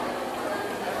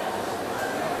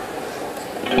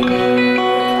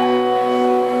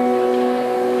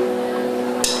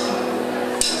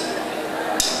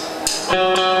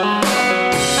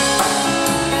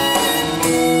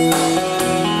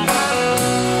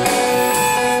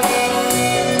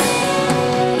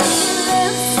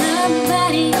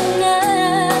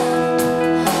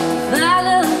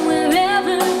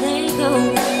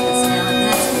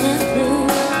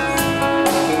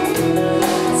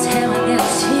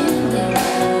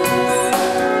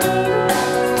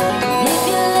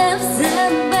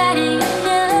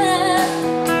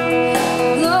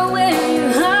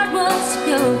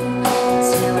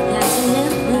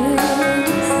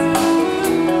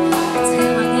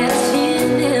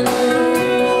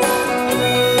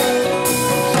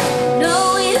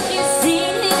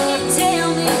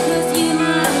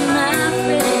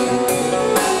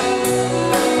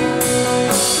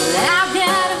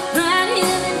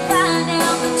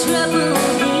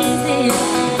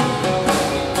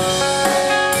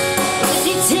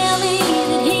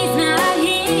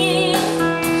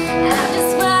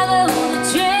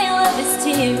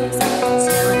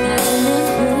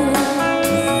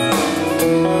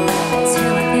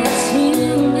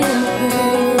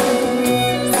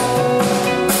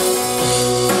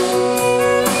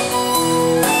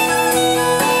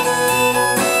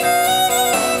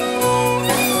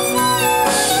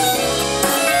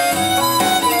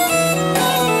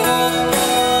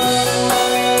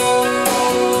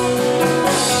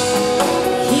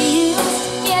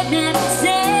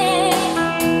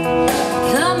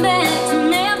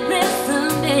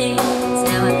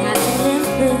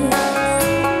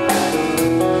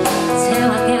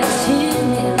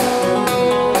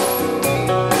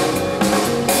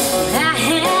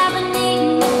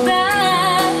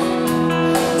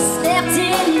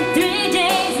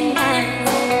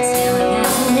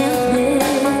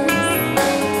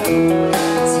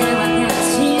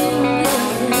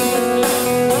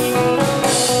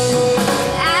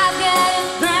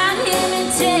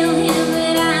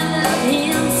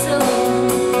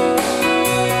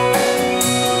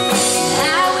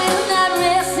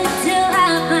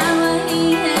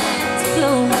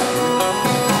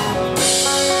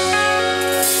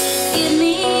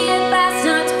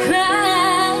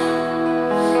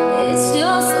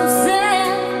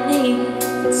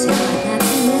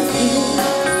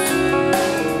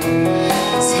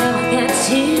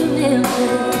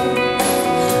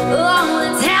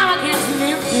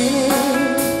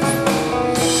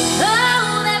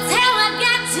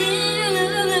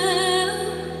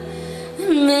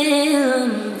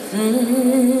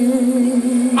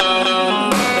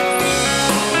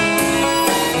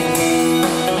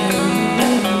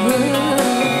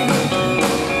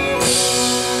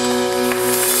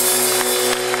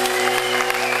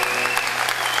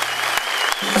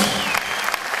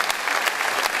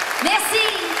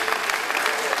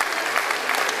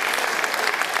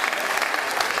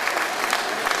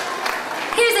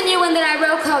 That I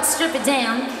wrote called Strip It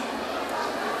Down.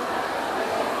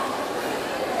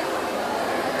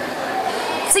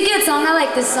 It's a good song. I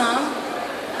like this song.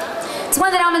 It's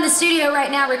one that I'm in the studio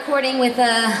right now recording with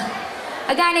a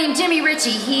guy named Jimmy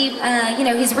Ritchie. He,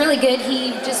 he's really good.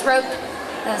 He just wrote,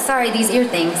 sorry, these ear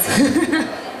things.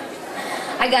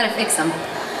 I gotta fix them.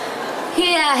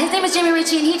 His name is Jimmy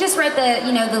Ritchie, and he just wrote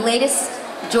the latest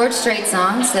George Strait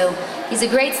song. So he's a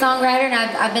great songwriter, and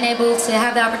I've been able to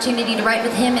have the opportunity to write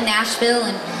with him in Nashville,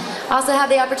 and also have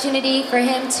the opportunity for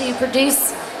him to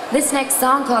produce this next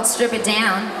song called Strip It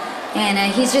Down. And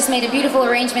he's just made a beautiful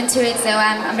arrangement to it, so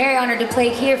I'm very honored to play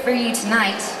it here for you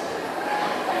tonight.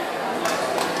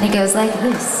 And it goes like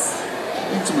this.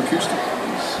 Get some acoustic,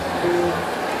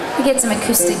 please. We get some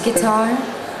acoustic guitar.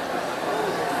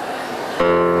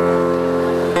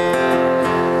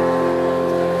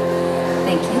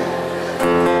 Thank you.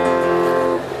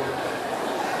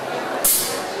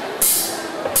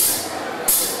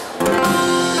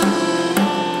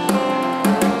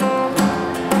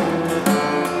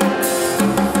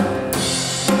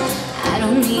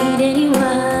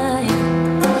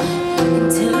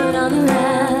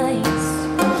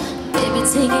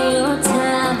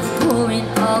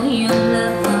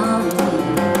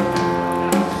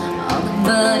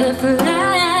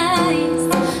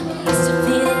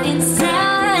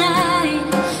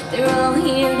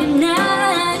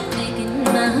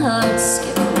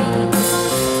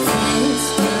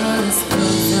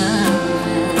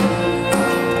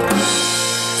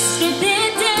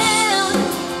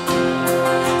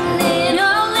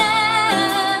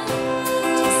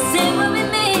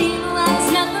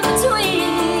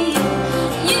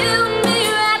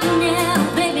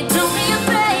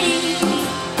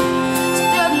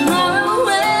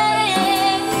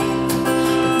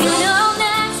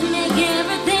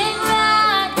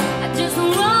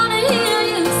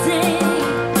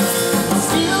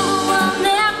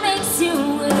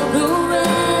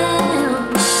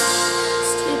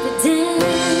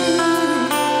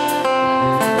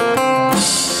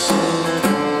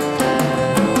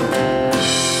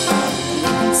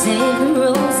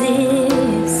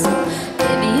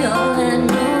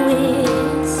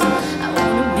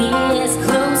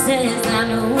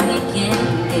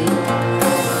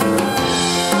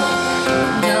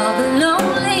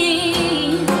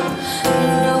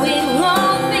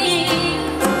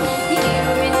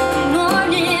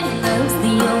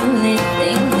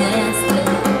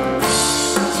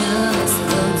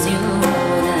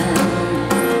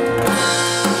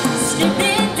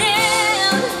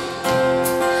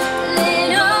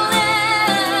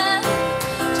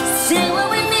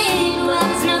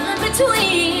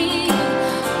 between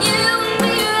you and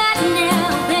me right now,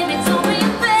 baby. Don't be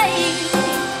afraid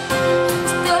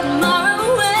to go tomorrow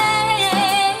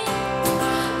away.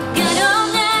 Got all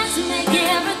night to make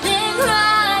everything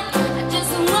right. I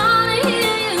just wanna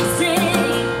hear you say,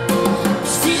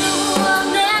 still the one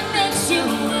that makes you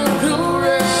go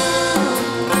round.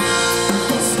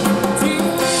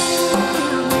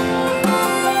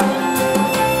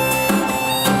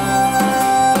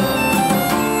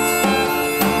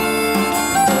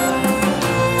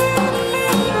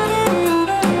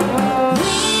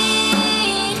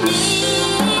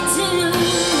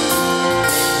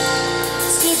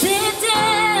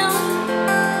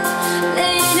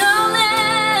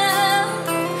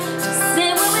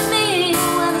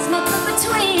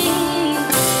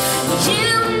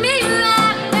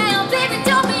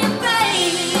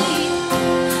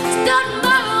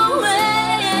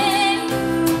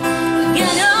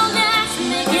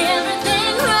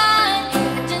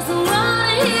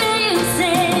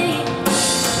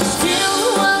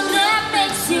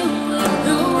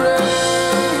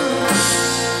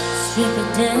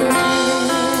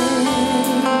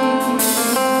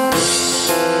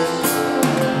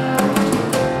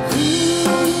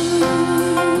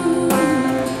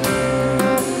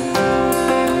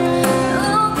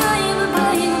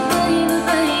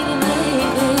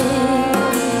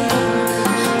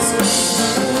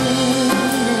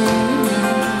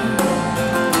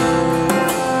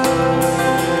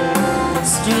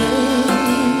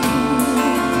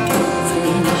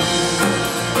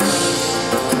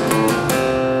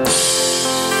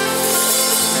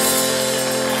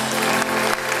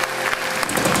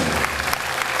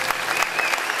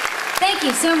 Thank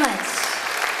you so much.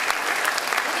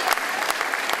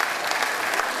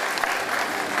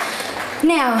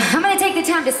 Now, I'm going to take the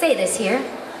time to say this here.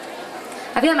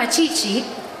 I've got my cheat sheet.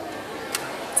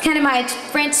 It's kind of my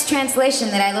French translation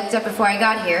that I looked up before I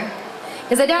got here.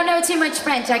 Because I don't know too much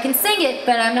French. I can sing it,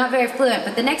 but I'm not very fluent.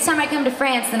 But the next time I come to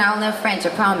France, then I'll know French, I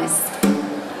promise.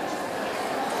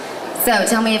 So,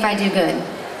 tell me if I do good.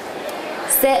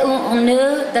 C'est un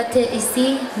honneur d'être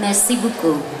ici. Merci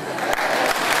beaucoup.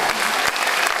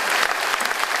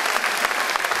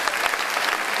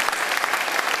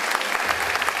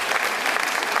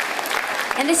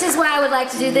 And this is why I would like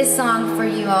to do this song for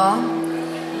you all.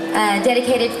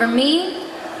 Dedicated from me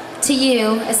to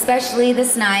you, especially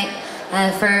this night,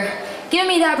 for giving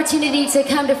me the opportunity to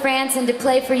come to France and to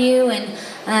play for you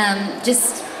and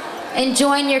just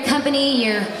enjoying your company,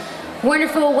 your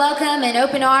wonderful welcome and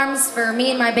open arms for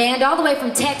me and my band all the way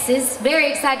from Texas.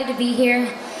 Very excited to be here.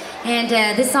 And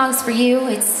this song's for you.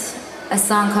 It's a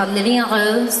song called Living en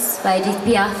Rose by Edith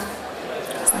Piaf.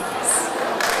 It's like this.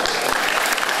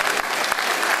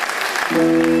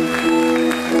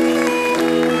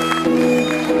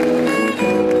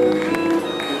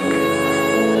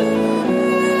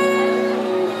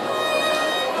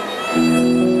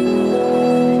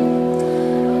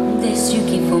 Des yeux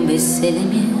qui font baisser les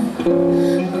miens,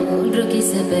 l'autre qui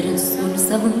se perd sous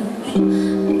sa bouche,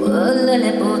 voilà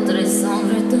les potres sans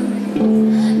retour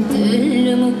de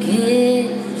l'homme que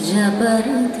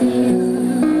j'appartiens.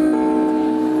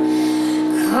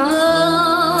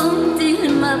 Quand il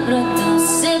m'apprend dans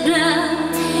ses bras,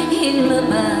 il me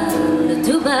parle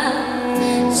tout bas,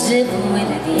 j'ai voué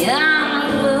la vie en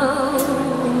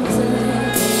rose.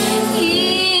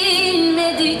 Il me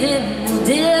dit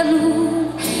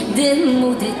des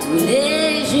mots de tous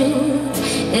les jours,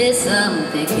 et ça me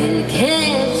fait quelque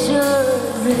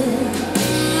chose.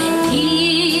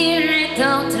 Il est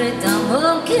entré dans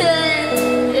mon cœur,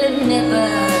 n'est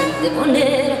pas de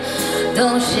bonheur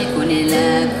dont je connais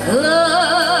la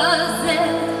cause.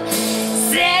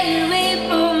 C'est lui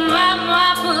pour moi, moi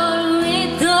pour lui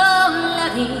dans la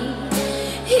vie.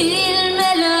 Il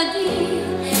me l'a dit,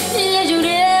 j'ai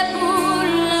juré pour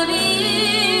la vie.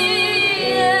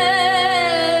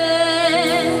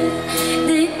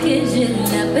 Dès que je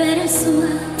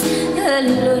l'aperçois,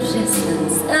 alors je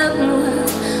sens à moi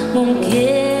mon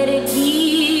cœur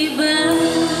qui bat.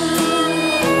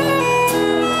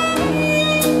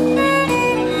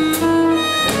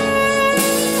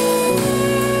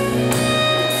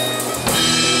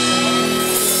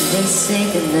 They say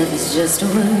that love is just a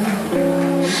word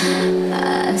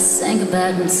I sang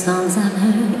about in songs I've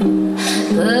heard,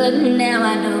 but now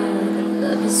I know that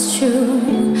love is true,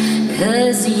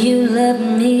 'cause you love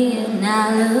me and I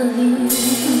love you.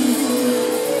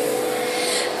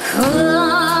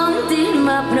 Quand il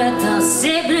m'apprend dans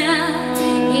ses bras,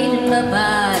 il me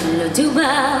parle tout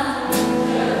bas.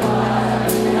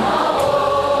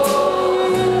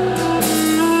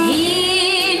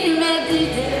 Il me dit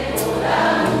des mots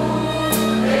d'amour,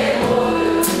 des mots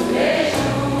de tous les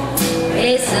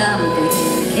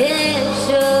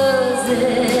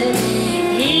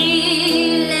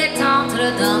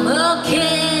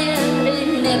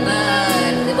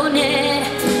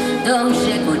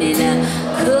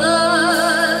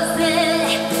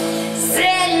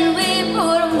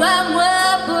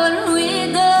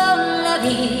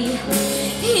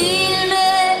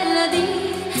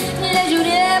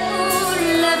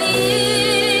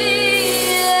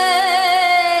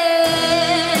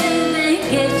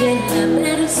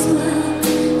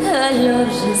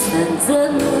hoje Santa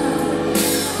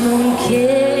não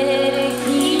quer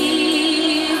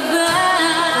que vá.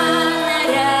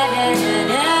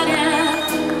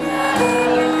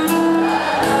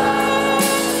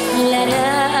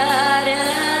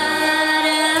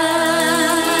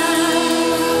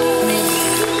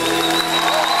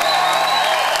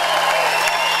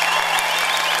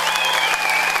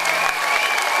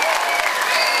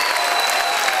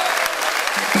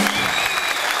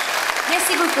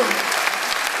 Merci beaucoup.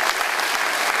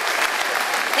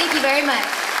 Thank you very much.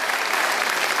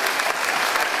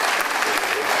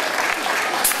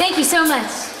 Thank you so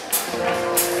much.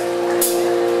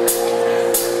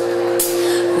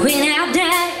 When I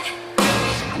die,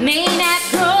 I may not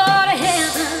go to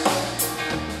heaven.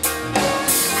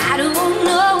 I don't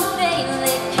know if they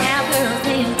let cowgirls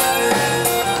in.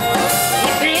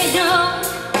 If they don't,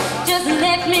 just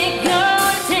let me go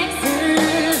to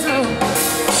Texas. Oh,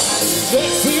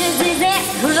 Texas is as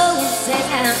close as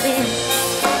I've been.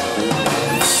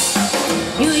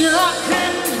 New York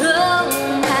couldn't hold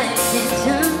my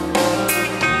attention.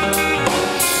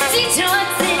 Detroit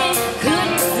City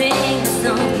couldn't sing a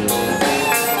song.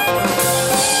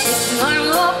 If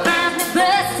tomorrow finds me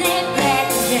busted back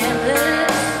in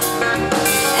Dallas,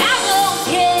 I won't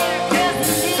care, 'cause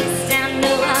at least I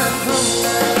know I'm home.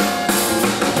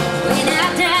 When I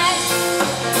die,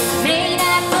 may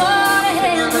not go to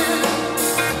heaven.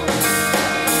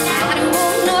 I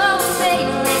don't know if they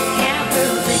let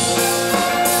cowgirls in.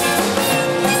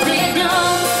 If they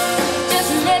don't,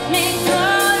 just let me go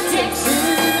to Texas.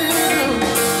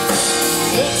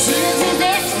 Texas is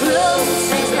as close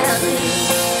as I've been.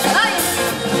 Oh, yeah.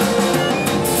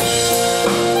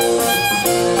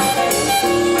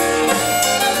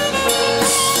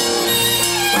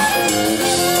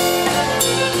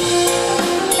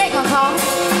 Take one, Paul.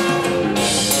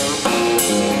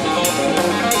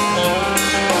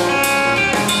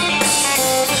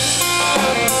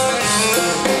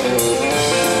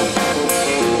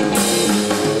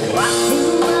 Walked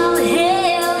through all the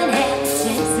hell in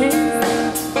Texas,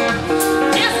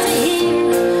 just to hear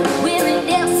Willie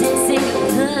Nelson sing a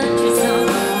country song.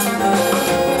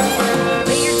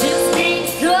 Beer just ain't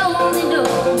cold in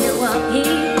old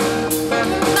Milwaukee.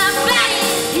 My body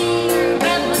is here,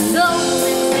 but my soul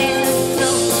is in the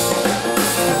snow.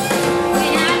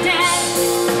 When I die,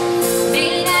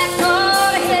 may not go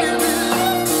to heaven.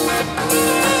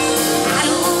 I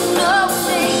don't know if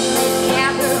they let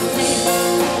cowgirls in.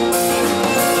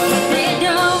 If they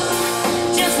don't,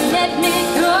 just let me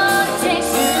go